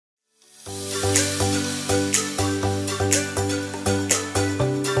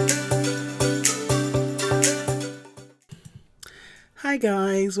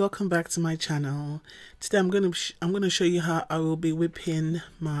guys, welcome back to my channel. Today I'm going to show you how I will be whipping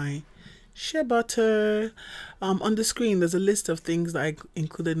my shea butter. On the screen there's a list of things that I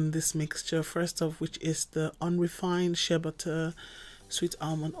included in this mixture. First of which is the unrefined shea butter, sweet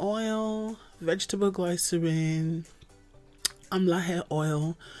almond oil, vegetable glycerin, AMLA hair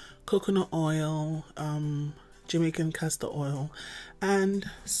oil, coconut oil, Jamaican castor oil, and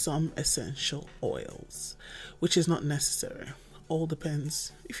some essential oils, which is not necessary. All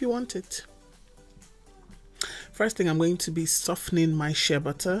depends if you want it. First thing, I'm going to be softening my shea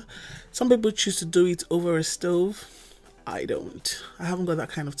butter. Some people choose to do it over a stove. I don't. I haven't got that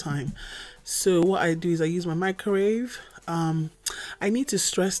kind of time. So what I do is I use my microwave. I need to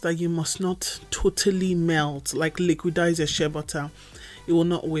stress that you must not totally melt, like liquidize your shea butter. It will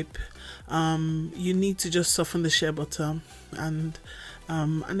not whip. You need to just soften the shea butter, and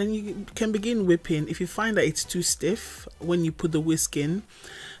then you can begin whipping. If you find that it's too stiff when you put the whisk in,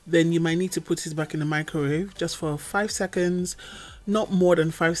 then you might need to put it back in the microwave just for 5 seconds, not more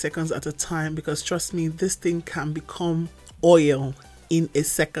than 5 seconds at a time, because trust me, this thing can become oil in a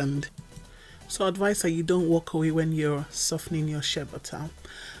second. So advice that you don't walk away when you're softening your shea butter.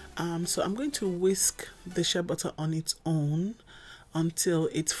 So I'm going to whisk the shea butter on its own until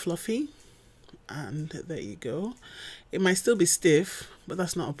it's fluffy, and there you go. It might still be stiff, but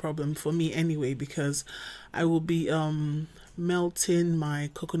that's not a problem for me anyway, because I will be melting my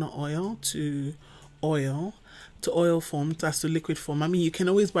coconut oil to oil form, that's to liquid form. I mean, you can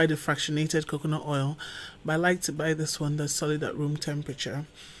always buy the fractionated coconut oil, but I like to buy this one that's solid at room temperature.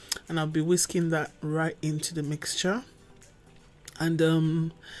 And I'll be whisking that right into the mixture, and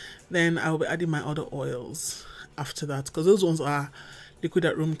then I'll be adding my other oils after that, because those ones are liquid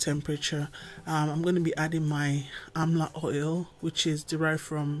at room temperature. I'm going to be adding my AMLA oil, which is derived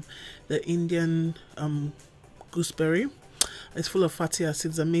from the Indian gooseberry. It's full of fatty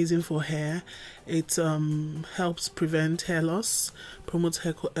acids, amazing for hair. It helps prevent hair loss, promotes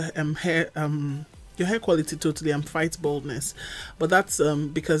your hair quality totally, and fights baldness. But that's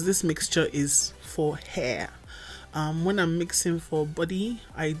because this mixture is for hair. When I'm mixing for body,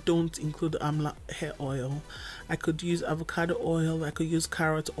 I don't include AMLA hair oil. I could use avocado oil, I could use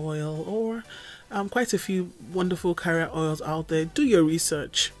carrot oil, or quite a few wonderful carrot oils out there. Do your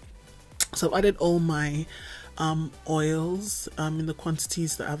research. So I've added all my oils in the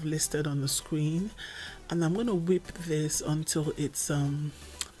quantities that I've listed on the screen, and I'm going to whip this until it's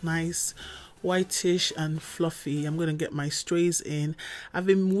nice, whitish and fluffy. I'm going to get my strays in. I've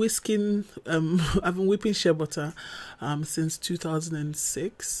been whisking, I've been whipping shea butter since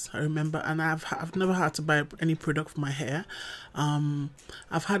 2006, I remember, and I've never had to buy any product for my hair.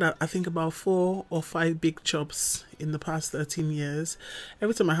 I've had I think about 4 or 5 big chops in the past 13 years.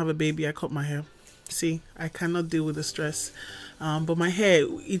 Every time I have a baby, I cut my hair. See, I cannot deal with the stress, but my hair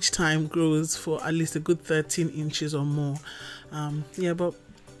each time grows for at least a good 13 inches or more. Yeah, but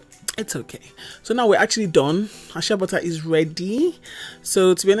it's okay. So now we're actually done. Our shea butter is ready.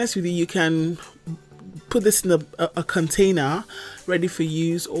 So to be honest with you, you can put this in a container ready for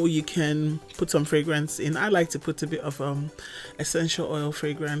use, or you can put some fragrance in. I like to put a bit of essential oil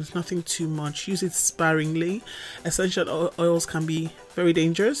fragrance, nothing too much. Use it sparingly. Essential oils can be very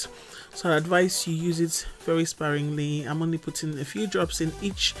dangerous, so I advise you use it very sparingly. I'm only putting a few drops in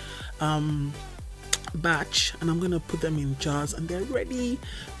each batch, and I'm gonna put them in jars, and they're ready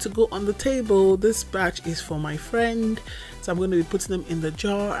to go on the table. This batch is for my friend, so I'm going to be putting them in the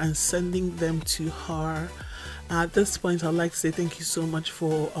jar and sending them to her. At this point, I'd like to say thank you so much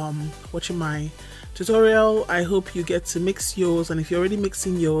for watching my tutorial. I hope you get to mix yours, and if you're already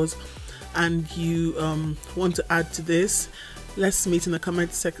mixing yours and you want to add to this, let's meet in the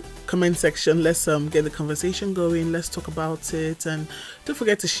comment section. Let's get the conversation going. Let's talk about it, and don't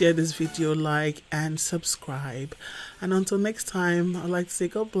forget to share this video, like and subscribe. And until next time, I'd like to say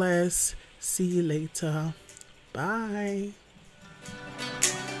God bless. See you later. Bye.